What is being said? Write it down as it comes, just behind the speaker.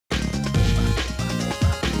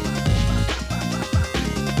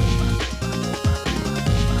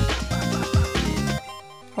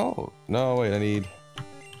No, wait, I need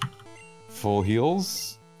full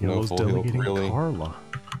heals? Yellow's no full heals, delegating really. Carla.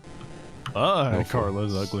 No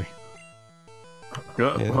Carla's focus. ugly.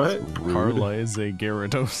 Yeah, What? rude. Carla is a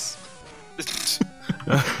Gyarados.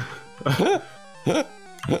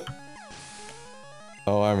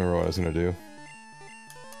 Oh, I remember what I was gonna do.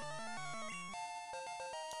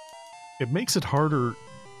 It makes it harder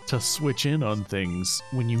to switch in on things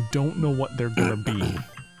when you don't know what they're gonna be.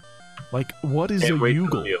 Like, what is a Can't wait till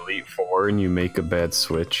Yugle? the Elite Four and you make a bad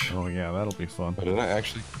switch. Oh yeah, that'll be fun. But did I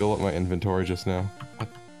actually fill up my inventory just now?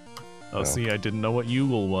 Oh, No. see, I didn't know what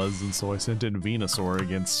Yugle was, and so I sent in Venusaur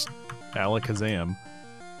against Alakazam.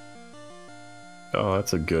 Oh,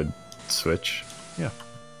 that's a good switch. Yeah.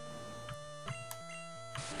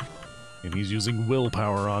 And he's using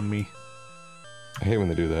willpower on me. I hate when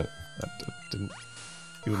they do that. That didn't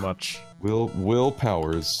do much. Will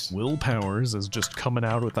Powers. Will Powers is just coming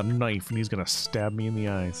out with a knife and he's gonna stab me in the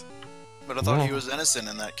eyes. But I thought No. he was innocent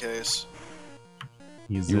in that case.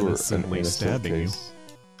 He's You were an innocently innocent stabbing you. case.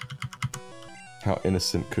 How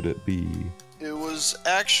innocent could it be? It was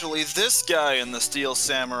actually this guy in the Steel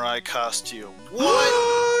Samurai costume.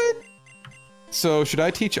 What? So, should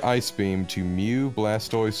I teach Ice Beam to Mew,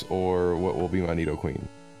 Blastoise, or what will be my Nidoqueen?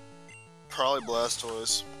 Probably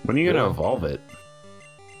Blastoise. When are you gonna Yeah. evolve it?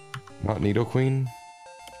 Not Nidoqueen?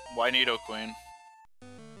 Why Nidoqueen?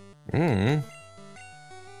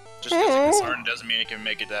 Just because it's concerned doesn't mean it can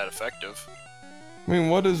make it that effective. I mean,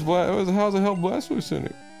 how's it help Blastoise in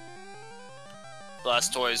it?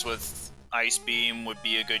 Blastoise with Ice Beam would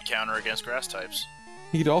be a good counter against grass types.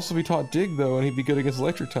 He'd also be taught Dig, though, and he'd be good against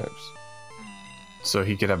electric types. So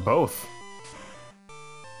he could have both.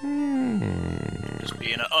 Just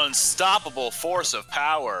be an unstoppable force of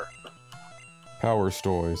power. Power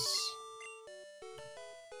Stoise.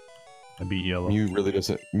 I beat Yellow.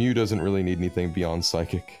 Mew doesn't really need anything beyond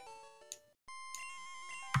Psychic.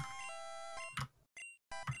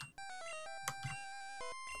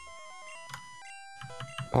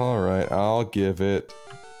 Alright, I'll give it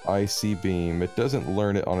Icy Beam. It doesn't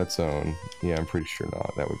learn it on its own. Yeah, I'm pretty sure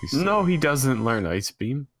not. That would be silly. No, he doesn't learn Ice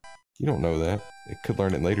Beam, You don't know that. It could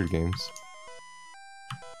learn it in later games.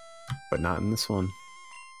 but not in this one.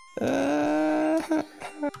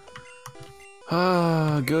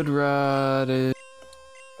 Good rod.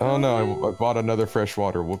 Oh no, I bought another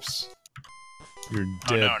freshwater. Whoops. You're Oh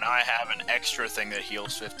dead. no, and I have an extra thing that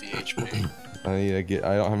heals 50 HP. I need to get.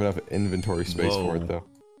 I don't have enough inventory space for Whoa. it though.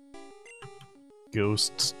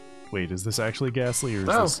 Ghosts. Wait, is this actually Ghastly or is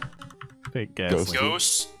Oh. this fake Ghastly?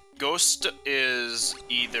 Ghost is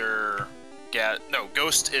either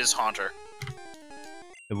Ghost is Haunter.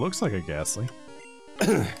 It looks like a Ghastly.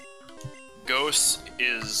 Ghost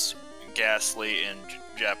is Ghastly in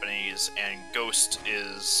Japanese, and Ghost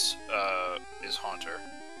is Haunter.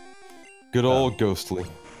 Good old Ghostly.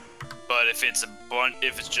 But if it's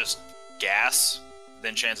if it's just gas,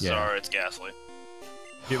 then chances Yeah. are it's Ghastly.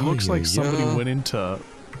 It looks like somebody yeah. went into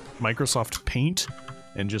Microsoft Paint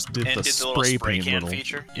and just did And the did the little spray spray paint can little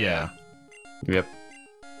feature? Yeah. Yep.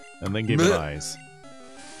 And then gave it Blech. eyes.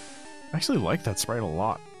 I actually like that sprite a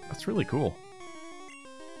lot. That's really cool.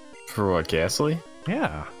 For what, Ghastly?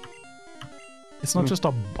 Yeah. It's not just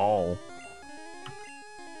a ball.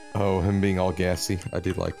 Oh, him being all gassy. I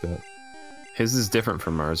did like that. His is different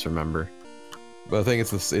from ours, remember? But I think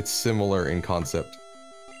it's similar in concept.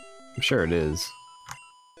 I'm sure it is.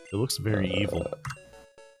 It looks very evil.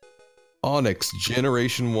 Onyx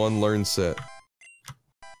Generation 1 Learn Set.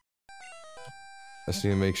 I just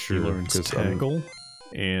need to make He sure. learns 'cause I'm- Tackle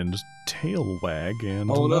and Tail Wag and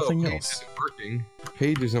Oh, no, nothing Page else. isn't working.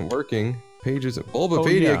 Page isn't working. Page isn't.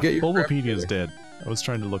 Bulbapedia, get your crap Bulbapedia's together. dead. I was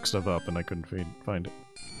trying to look stuff up and I couldn't find it.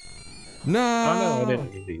 No. Oh no, I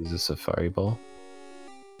didn't need to use a Safari Ball.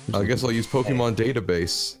 I guess I'll use Pokemon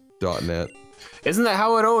Database.net. Isn't that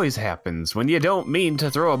how it always happens? When you don't mean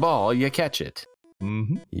to throw a ball, you catch it.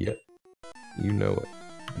 Mm-hmm. Yep. You know it.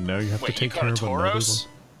 Now you have Wait, to you take caught care a of another one. Tauros?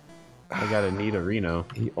 I got a Nita Reno.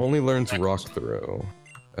 He only learns Rock Throw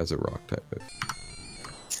as a rock type move.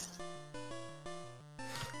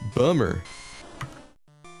 Bummer.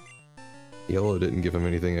 Yellow didn't give him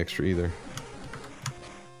anything extra either.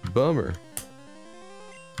 Bummer.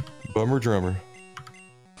 Bummer drummer.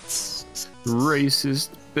 Racist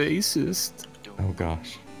bassist. Oh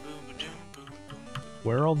gosh.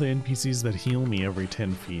 Where are all the NPCs that heal me every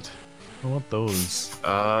 10 feet? I want those.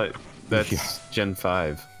 That's Yeah. Gen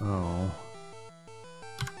 5. Oh.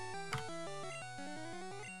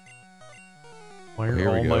 Why Here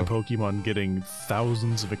are we all my go. Pokemon getting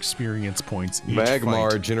thousands of experience points each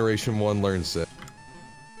Magmar fight? Generation 1 Learn Set.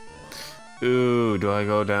 Ooh, do I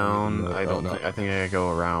go down? No, I don't. no. I think I gotta go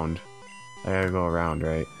around. I gotta go around,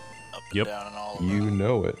 right? Up Yep. and down and all of You them.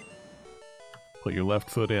 know it. Put your left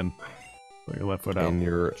foot in. Put your left foot out. And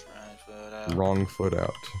your Right foot out. wrong foot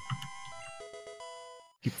out.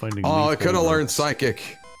 Keep finding. Oh, I loophole could have learned routes.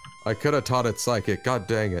 psychic. I could have taught it psychic. God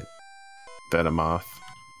dang it. Bet I'm off.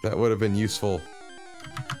 That would have been useful.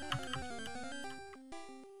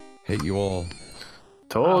 Hate you all.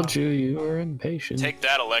 Told you were impatient. Take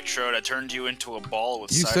that, Electrode. I turned you into a ball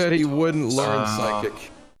with You psychic said he tools. wouldn't learn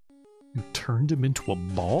psychic. You turned him into a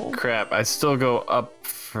ball? Crap, I still go up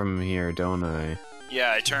from here, don't I?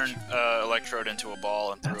 Yeah, I turned Electrode into a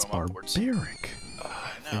ball and threw That's him upwards. barbaric.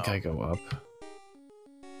 I think I go up.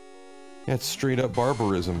 Yeah, it's straight up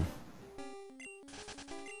barbarism.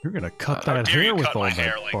 You're gonna cut How that dare you hair with cut all my that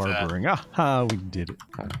hair like that. barbering. Ah, we did it.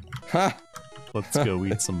 Ha! Let's go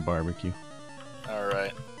eat some barbecue.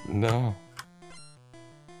 Alright. No.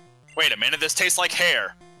 Wait a minute, this tastes like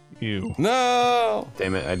hair. Ew. No!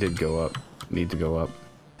 Damn it, I did go up. Need to go up.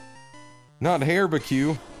 Not hair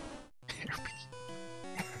barbecue.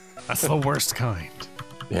 That's the worst kind.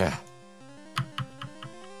 Yeah.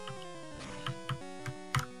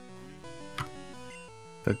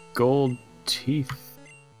 The gold teeth.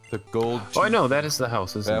 The gold Oh, I know, that is the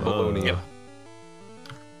house, isn't it? Babylonia. Yep.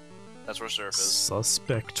 That's where Surf is.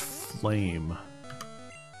 Suspect flame.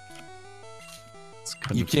 It's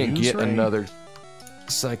You can't confuse get ray. another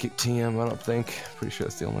psychic TM, I don't think. Pretty sure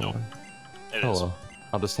that's the only Nope. one. It is. Hello.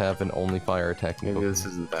 I'll just have an only fire attacking Maybe Pokemon. this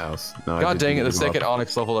isn't the house. No, I God did dang it, need the to go second up.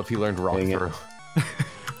 Onyx leveled up, he learned Rock Dang it. Throw.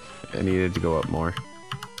 I needed to go up more.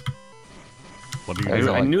 What are you I doing?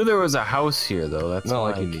 know, I like- knew there was a house here, though. That's Not why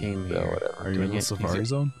like I you need came to, here. whatever. Are you in Dang the it, safari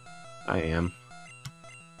zone? I am.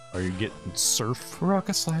 Are you getting surf? Rock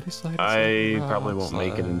a slidey, slidey, I slidey, probably rock won't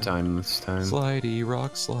make it in slide. time this time. Slidey,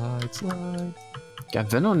 rock slide, slide. God,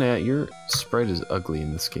 Venonat, your sprite is ugly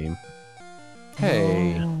in this game.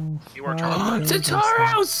 Hey. You worked hard. Oh, It's a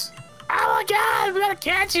Tauros! Oh my god, I'm gonna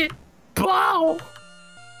catch it! Blow!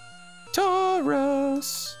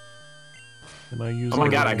 Tauros! Can I use Oh my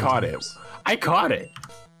other god, I caught it. items? I caught it!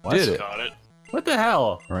 What? Did it? Got it. What the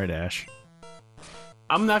hell? All right, Ash.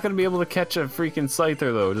 I'm not gonna be able to catch a freaking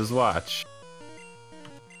Scyther though, just watch.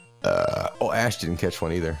 Oh, Ash didn't catch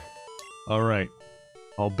one either. All right.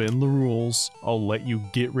 I'll bend the rules. I'll let you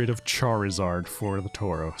get rid of Charizard for the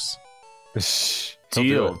Tauros. He'll do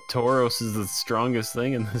Deal. it. Tauros is the strongest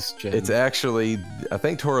thing in this gen. It's actually, I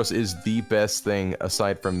think Tauros is the best thing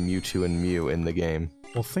aside from Mewtwo and Mew in the game.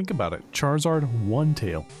 Well, think about it. Charizard, 1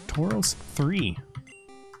 tail. Tauros, 3.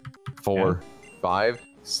 4, 5,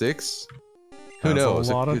 6. Who That's a knows?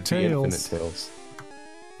 lot it of could tails. be infinite tails.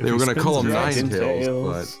 If They were he gonna call spins them it- 9 Dragon tails,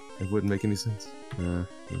 tails. but it wouldn't make any sense.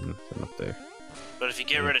 Nothing up there. But if you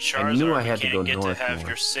get rid of I knew I Charizard, had to you go can't get to north have more.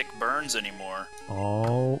 your sick burns anymore.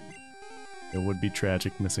 Oh. It would be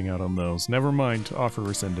tragic missing out on those. Never mind. Offer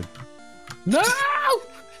rescinded. No!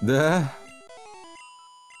 The.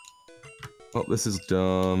 Oh, this is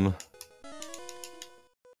dumb.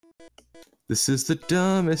 This is the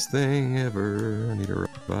dumbest thing ever. I need to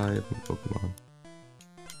revive my Pokemon.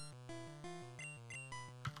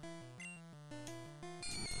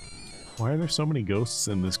 Why are there so many ghosts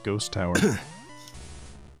in this ghost tower?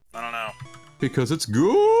 I don't know. Because it's good.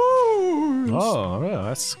 Oh, yeah,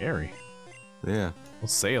 that's scary. Yeah, Don't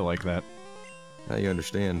say it like that. now you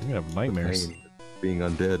understand. You have the nightmares. pain of being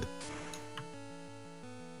undead.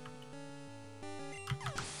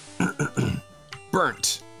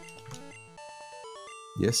 Burnt.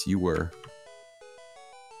 Yes, you were.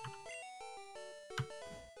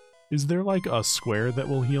 Is there like a square that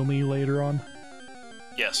will heal me later on?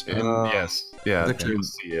 Yes. Yes. Yeah, the you cube.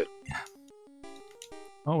 see it.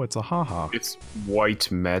 Oh, it's a haha. It's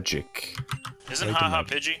white magic. Isn't Wait a Haha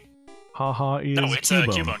minute. Pidgey? Haha is No, it's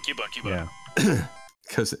Cubone. Cubone. Yeah,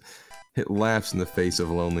 Because it laughs in the face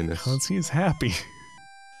of loneliness. because he's happy.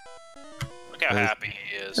 Look how happy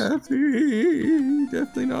he is. Happy,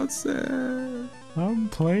 definitely not sad. I'm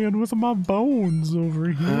playing with my bones over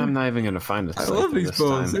here. I'm not even gonna find a I Scyther love these this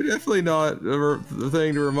bones. time. They're definitely not the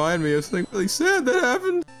thing to remind me of something really sad that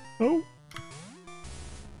happened. Oh,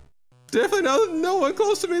 Definitely not no one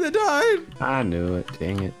close to me that died. I knew it.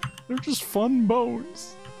 Dang it. they're just fun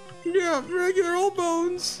bones. Yeah, regular old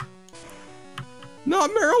bones. Not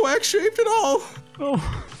Marowak shaped at all.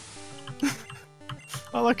 Oh.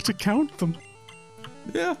 I like to count them.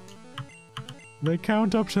 Yeah. They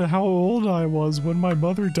count up to how old I was when my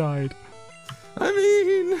mother died. I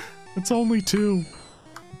mean. It's only 2.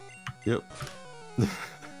 Yep.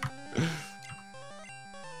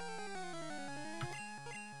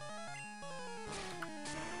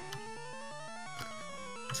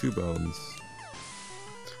 Two bones.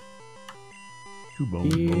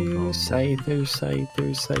 You Scyther,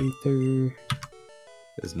 Scyther, Scyther.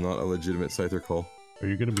 It's not a legitimate Scyther call. Are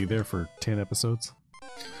you gonna be there for 10 episodes?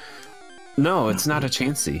 No, it's not a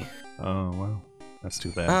Chansey. Oh, wow. That's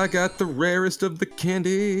too bad. I got the rarest of the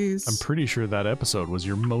candies. I'm pretty sure that episode was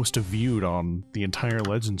your most viewed on the entire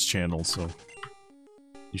Legends channel, so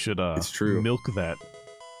you should It's true. milk that.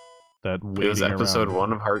 It was episode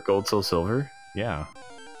 1 of Heart Gold Soul Silver? Yeah,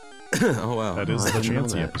 Oh wow. that is I the didn't know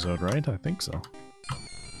Chansey that. episode, right? I think so.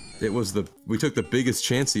 It was we took the biggest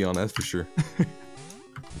Chansey on, that's for sure.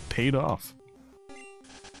 Paid off.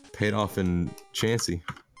 Paid off in Chansey.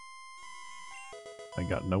 I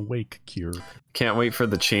got an awake cure. Can't wait for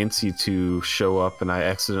the Chansey to show up and I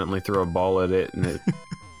accidentally throw a ball at it and it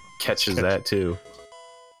catches that too.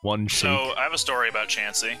 One shake. So I have a story about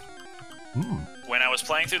Chansey. Hmm. When I was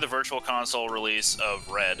playing through the Virtual Console release of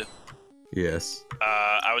Red, Yes.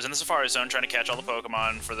 I was in the Safari Zone trying to catch all the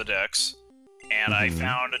Pokemon for the decks, and I Mhm.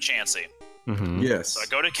 found a Chansey. Mm-hmm. Yes. So I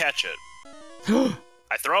go to catch it.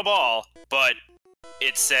 I throw a ball, but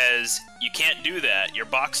it says, you can't do that, your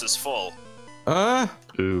box is full.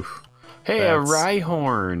 Ooh. Hey, That's- a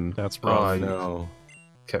Rhyhorn! That's Oh, rough. I no.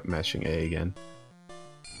 kept mashing A again.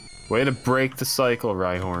 Way to break the cycle,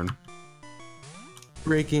 Rhyhorn.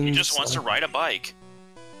 Breaking. He just wants to ride a bike.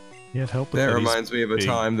 Yeah, it helped That he's reminds me of a big.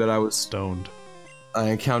 time that I stoned.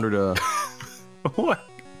 encountered a. What?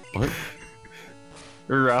 What?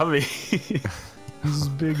 Robbie. He's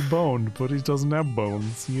big boned, but he doesn't have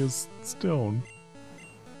bones. He is stoned.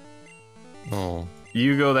 Oh.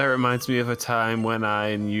 Hugo, that reminds me of a time when I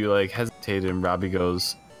and you like hesitated and Robbie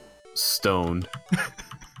goes stoned.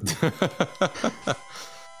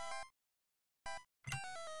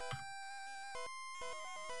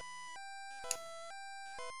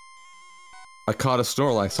 I caught a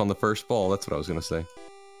Snorlax on the first ball, that's what I was gonna say.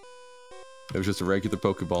 It was just a regular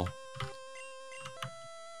Pokeball. It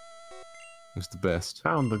was the best.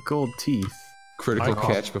 Found the gold teeth. Critical I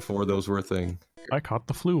caught- catch before those were a thing. I caught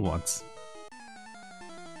the flu once.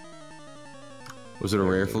 Was it a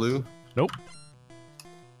There rare it is. flu? Nope.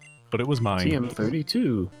 But it was mine.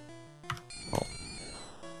 TM32. Oh.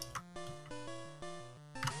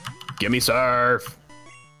 Gimme surf.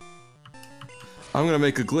 I'm gonna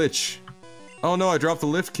make a glitch. Oh no, I dropped the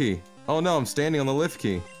lift key. Oh no, I'm standing on the lift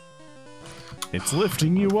key. It's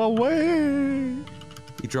lifting you away.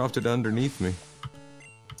 He dropped it underneath me.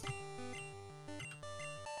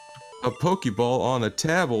 A Pokeball on a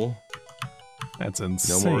table. That's No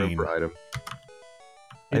insane. more Emperor item.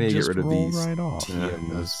 I It need to get just rid of rolled these. right off. Yeah,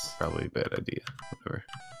 TMs. that's probably a bad idea. Whatever.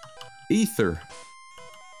 Ether.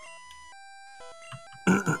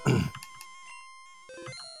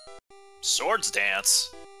 Swords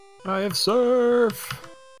Dance. I have surf.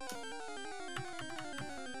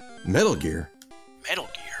 Metal Gear. Metal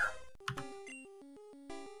Gear.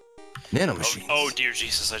 Nanomachines. Oh dear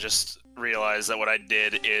Jesus, I just realized that what I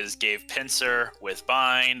did is gave Pinsir with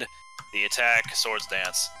Bind, the attack, Swords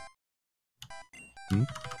Dance.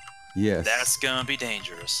 Yes. That's gonna be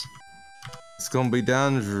dangerous. It's gonna be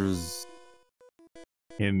dangerous.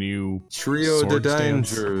 Can you Trio de Swords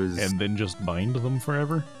Dance dangers. and then just bind them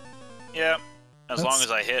forever? Yeah, as long That's-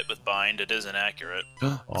 as I hit with Bind, it is inaccurate.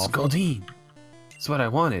 It's Awful. Goldeen. That's what I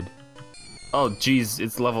wanted. Oh, jeez,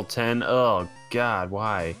 it's level 10. Oh, God,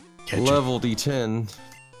 why? Catch it. Level D10.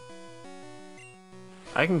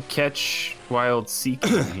 I can catch wild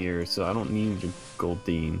Seeking here, so I don't need a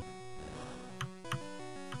Goldeen.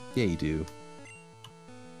 Yeah, you do.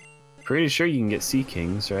 Pretty sure you can get Sea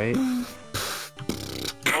Kings, right?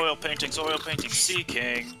 Oil painting, Sea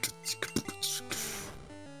King.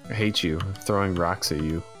 I hate you. I'm throwing rocks at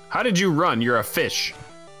you. How did you run? You're a fish.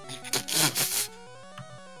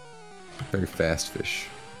 Very fast fish.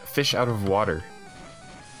 A fish out of water.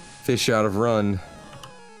 Fish out of run.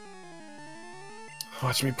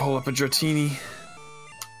 Watch me pull up a Dratini.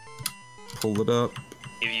 Pull it up.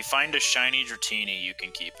 If you find a shiny Dratini, you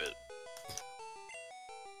can keep it.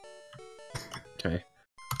 Okay.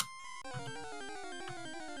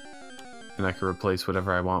 And I can replace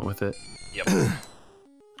whatever I want with it. Yep.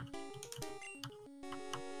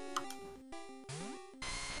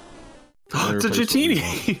 It's a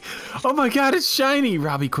Dratini! Oh my god, it's shiny!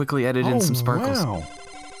 Robbie quickly added in some sparkles. Wow.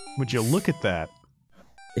 Would you look at that?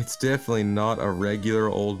 It's definitely not a regular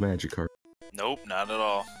old Magikarp. Nope, not at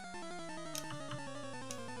all.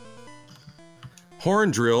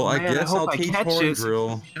 Horn Drill. I Man, I guess hope I'll I teach catch Horn it.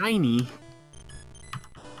 Drill. Shiny.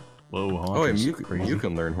 Whoa, Oh, and crazy. you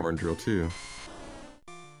can learn Horn Drill too.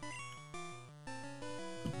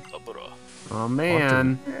 Oh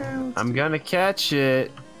man, I'm gonna catch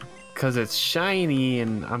it. Cause it's shiny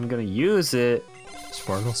and I'm gonna use it.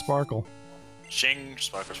 Sparkle, sparkle. Shing,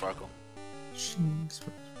 sparkle, sparkle.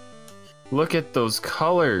 Look at those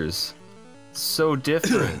colors. So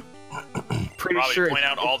different. Pretty Robbie, sure. point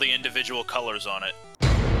out all the individual colors on it.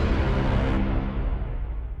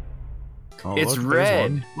 Oh, It's look, there's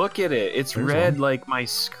red. one. Look at it. It's There's red one. like my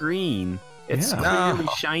screen. It's Yeah. really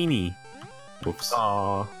No. shiny. Whoops.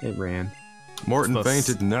 Aw, it ran. Morton It's the s-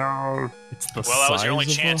 fainted. No. It's the Well, that was your only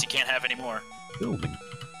size of chance. a You can't have any more. building.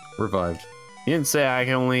 Revived. You didn't say I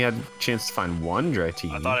only had a chance to find one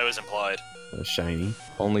Dratini. I thought it was implied. That was shiny.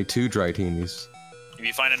 Only 2 Dryteenies. If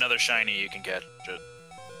you find another shiny, you can get it.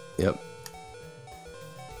 Yep.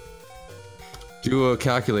 Do a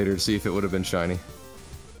calculator to see if it would have been shiny.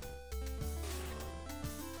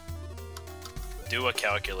 Do a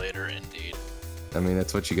calculator, indeed. I mean,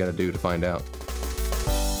 that's what you gotta do to find out.